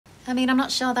I mean, I'm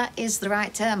not sure that is the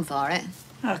right term for it.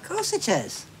 Oh, of course it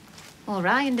is. Well,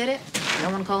 Ryan did it. No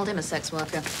one called him a sex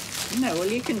worker. No, well,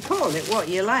 you can call it what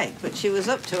you like, but she was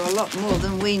up to a lot more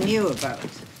than we knew about.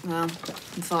 Well,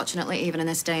 unfortunately, even in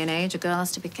this day and age, a girl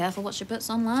has to be careful what she puts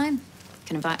online. It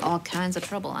can invite all kinds of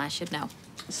trouble, I should know.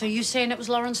 So you're saying it was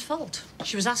Lauren's fault?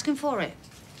 She was asking for it?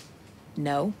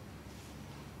 No.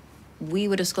 We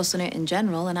were discussing it in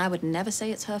general, and I would never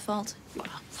say it's her fault. Well,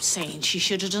 saying she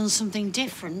should have done something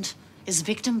different is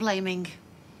victim blaming.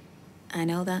 I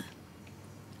know that.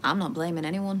 I'm not blaming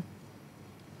anyone.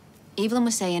 Evelyn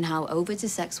was saying how over it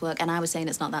is sex work, and I was saying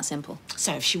it's not that simple.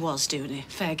 So if she was doing it,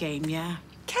 fair game, yeah.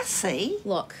 Cassie?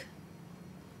 Look,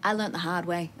 I learnt the hard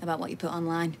way about what you put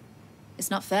online.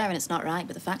 It's not fair and it's not right,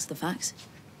 but the facts are the facts.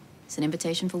 It's an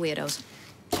invitation for weirdos.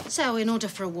 So in order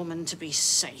for a woman to be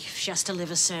safe, she has to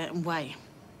live a certain way.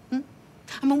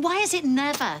 I mean, why is it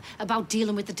never about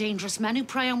dealing with the dangerous men who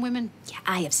prey on women? Yeah,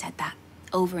 I have said that.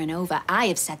 Over and over. I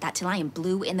have said that till I am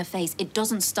blue in the face. It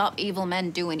doesn't stop evil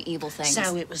men doing evil things.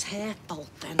 So it was her fault,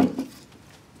 then.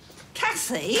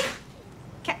 Cassie?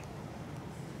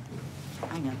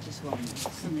 Hang on, just 1 minute.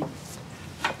 Something...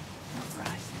 All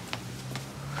right.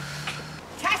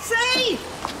 Cassie!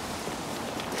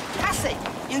 Cassie,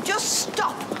 you just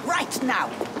stop right now.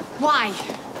 Why?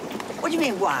 What do you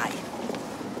mean, why?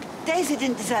 Daisy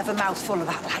didn't deserve a mouthful of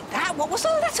that like that. What was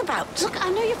all that about? Look, I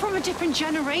know you're from a different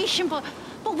generation, but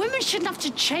women shouldn't have to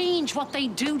change what they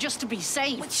do just to be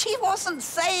safe. But she wasn't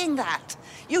saying that.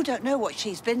 You don't know what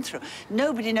she's been through.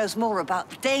 Nobody knows more about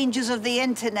the dangers of the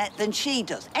internet than she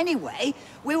does. Anyway,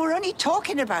 we were only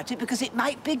talking about it because it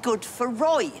might be good for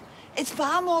Roy. It's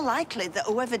far more likely that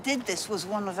whoever did this was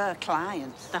one of her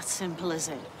clients. That simple, is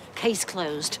it? Case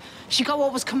closed. She got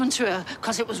what was coming to her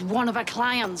because it was one of her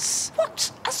clients.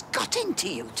 What has got into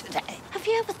you today? Have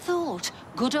you ever thought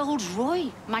good old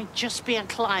Roy might just be a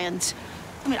client?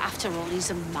 I mean, after all, he's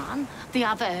a man. They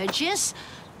have urges.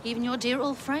 Even your dear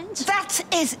old friend. That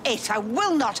is it. I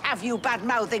will not have you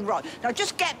bad-mouthing Roy. Now,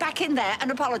 just get back in there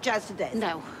and apologise to Daisy.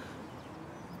 No.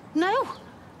 No.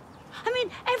 I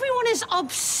mean, everyone is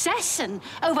obsessing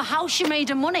over how she made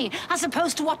her money, as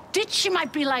opposed to what ditch she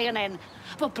might be laying in.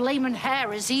 But blaming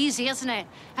her is easy, isn't it?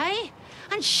 Eh?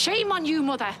 And shame on you,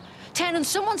 Mother, turning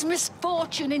someone's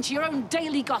misfortune into your own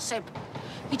daily gossip.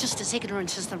 You're just as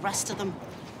ignorant as the rest of them.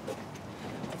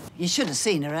 You should have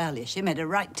seen her earlier. She made a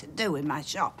right to do in my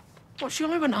shop. Well, she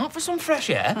only went out for some fresh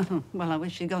air. Well, I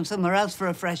wish she'd gone somewhere else for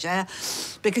a fresh air,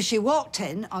 because she walked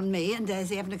in on me and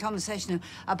Daisy having a conversation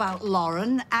about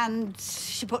Lauren, and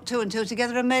she put 2 and 2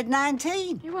 together and made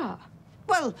 19. You what?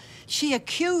 Well, she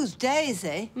accused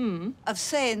Daisy of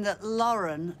saying that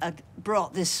Lauren had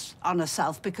brought this on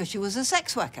herself because she was a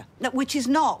sex worker, which is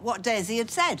not what Daisy had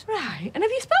said. Right, and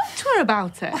have you spoken to her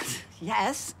about it?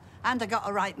 Yes, and I got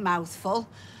a right mouthful.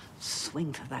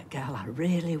 Swing for that girl, I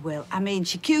really will. I mean,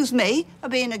 she accused me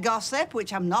of being a gossip,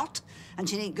 which I'm not, and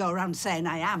she needn't go around saying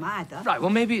I am either. Right,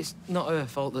 well, maybe it's not her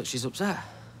fault that she's upset.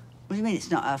 What do you mean it's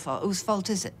not her fault? Whose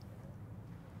fault is it?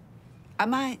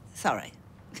 Am I... Sorry.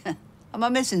 Am I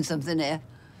missing something here?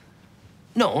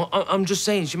 No, I'm just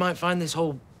saying she might find this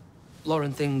whole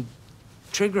Lauren thing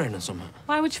triggering or something.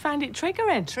 Why would you find it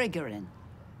triggering? Triggering?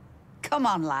 Come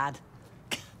on, lad.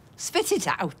 Spit it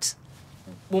out.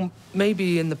 Well,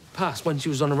 maybe in the past, when she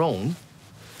was on her own,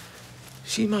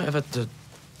 she might have had to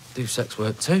do sex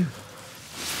work too.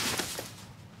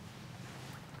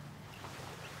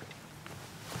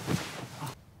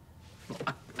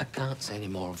 Look, I can't say any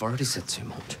more. I've already said too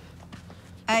much.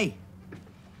 Hey, you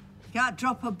can't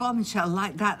drop a bombshell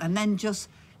like that and then just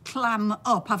clam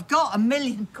up. I've got a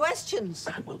million questions.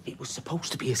 Right, well, it was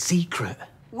supposed to be a secret.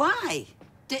 Why?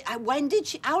 When did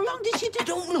she... How long did she do... I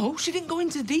don't know. She didn't go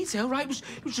into detail, right?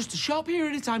 It was just a short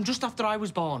period of time just after I was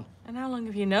born. And how long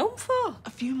have you known for? A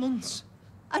few months.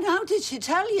 And how did she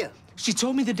tell you? She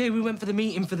told me the day we went for the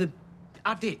meeting for the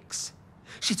addicts.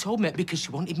 She told me because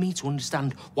she wanted me to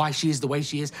understand why she is the way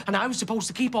she is, and I was supposed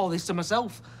to keep all this to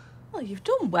myself. Well, you've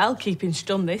done well keeping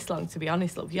stum this long, to be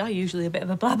honest, love. You're usually a bit of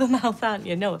a blabbermouth, aren't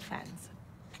you? No offence.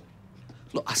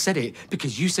 Look, I said it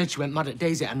because you said she went mad at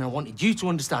Daisy, and I wanted you to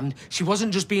understand she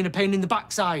wasn't just being a pain in the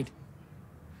backside.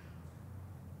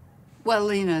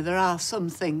 Well, you know, there are some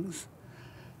things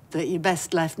that you're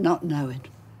best left not knowing.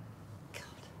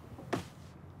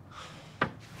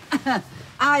 God.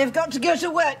 I have got to go to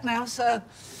work now, so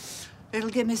it'll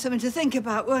give me something to think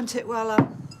about, won't it, while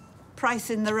I'm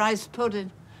pricing the rice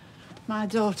pudding. My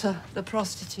daughter, the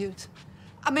prostitute.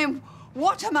 I mean,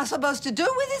 what am I supposed to do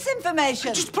with this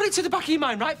information? Just put it to the back of your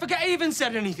mind, right? Forget I even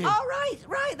said anything. All right,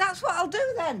 right, that's what I'll do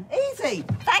then. Easy.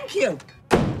 Thank you.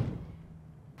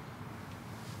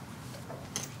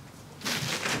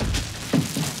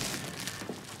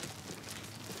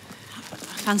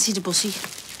 Fancied a bussy.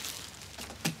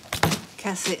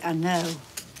 Cassie, I know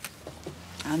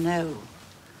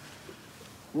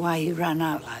why you ran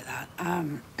out like that.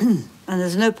 And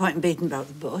there's no point in beating about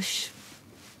the bush.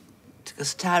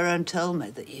 Because Tyrone told me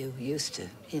that you used to,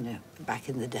 you know, back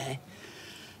in the day,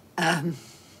 that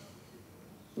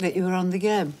you were on the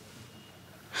game.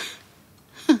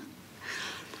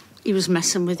 He was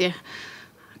messing with you.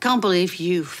 I can't believe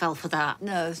you fell for that.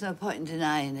 No, there's no point in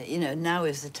denying it. You know, now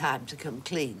is the time to come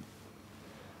clean.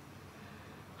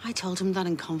 I told him that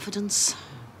in confidence.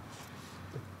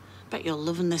 Bet you're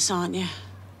loving this, aren't you?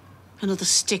 Another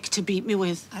stick to beat me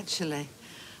with. Actually,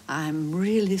 I'm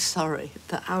really sorry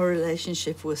that our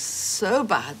relationship was so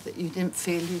bad that you didn't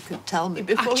feel you could tell me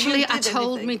before Actually, you did I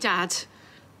told anything. me dad.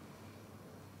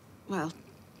 Well,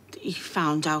 he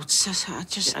found out, so I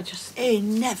just... He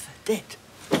never did.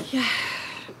 Yeah.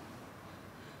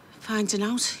 Finding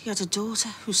out he had a daughter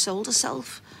who sold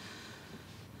herself.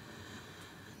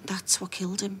 That's what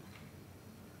killed him.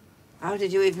 How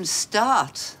did you even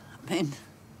start? I mean,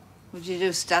 would you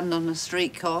do stand on a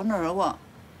street corner or what?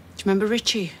 Do you remember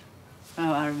Richie?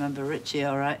 Oh, I remember Richie,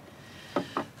 all right.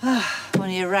 One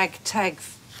of your ragtag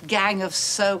gang of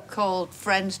so-called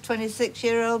friends,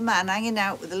 26-year-old man hanging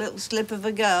out with a little slip of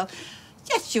a girl.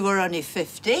 Yes, you were only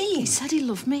 15. He said he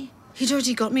loved me. He'd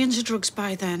already got me into drugs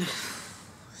by then.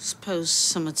 Suppose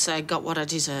some would say I got what I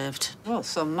deserved. Well,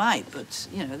 some might, but,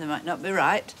 you know, they might not be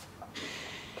right.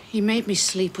 He made me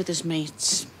sleep with his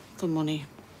mates for money.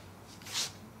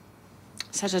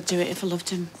 Said I'd do it if I loved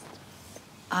him.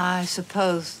 I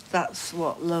suppose that's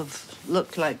what love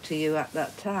looked like to you at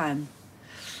that time.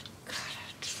 God,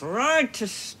 I tried to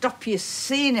stop you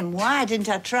seeing him. Why didn't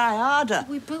I try harder?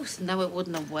 We both know it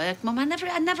wouldn't have worked, Mum. I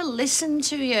never listened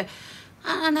to you.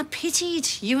 And I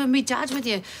pitied you and me dad with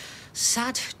your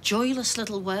sad, joyless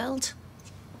little world.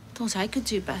 Thought I could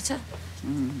do better.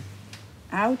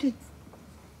 How did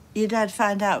your dad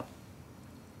find out?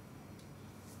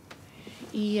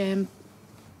 He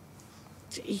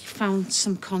found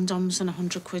some condoms and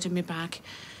 100 quid in my bag.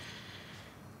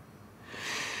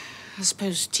 I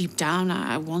suppose deep down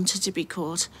I wanted to be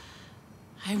caught.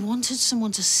 I wanted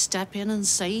someone to step in and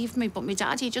save me, but my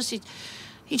dad, he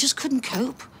just couldn't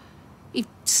cope. He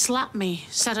slapped me,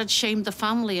 said I'd shamed the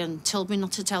family and told me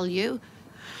not to tell you.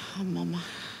 Oh, Mum,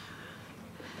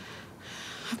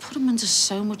 I put him under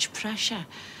so much pressure.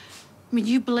 I mean,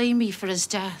 you blame me for his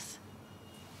death.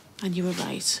 And you were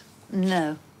right.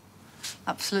 No,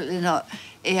 absolutely not.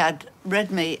 He had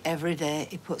red meat every day.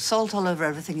 He put salt all over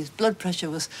everything. His blood pressure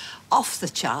was off the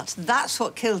charts. That's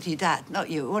what killed your dad, not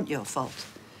you. It wasn't your fault.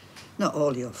 Not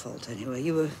all your fault, anyway.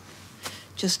 You were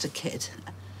just a kid.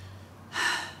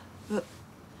 But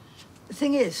the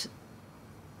thing is,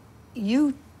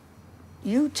 you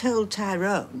told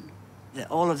Tyrone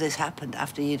that all of this happened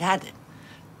after you'd had him.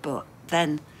 But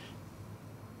then,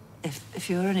 if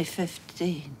you were only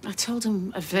 15... I told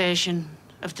him a version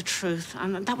of the truth,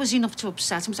 and that was enough to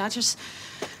upset him, so I just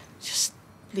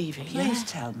leave it, yeah? Please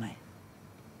tell me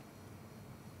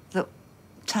that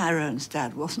Tyrone's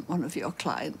dad wasn't one of your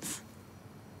clients.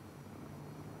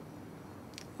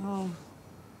 Oh.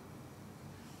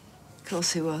 Of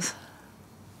course he was.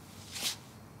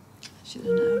 I should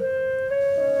have known.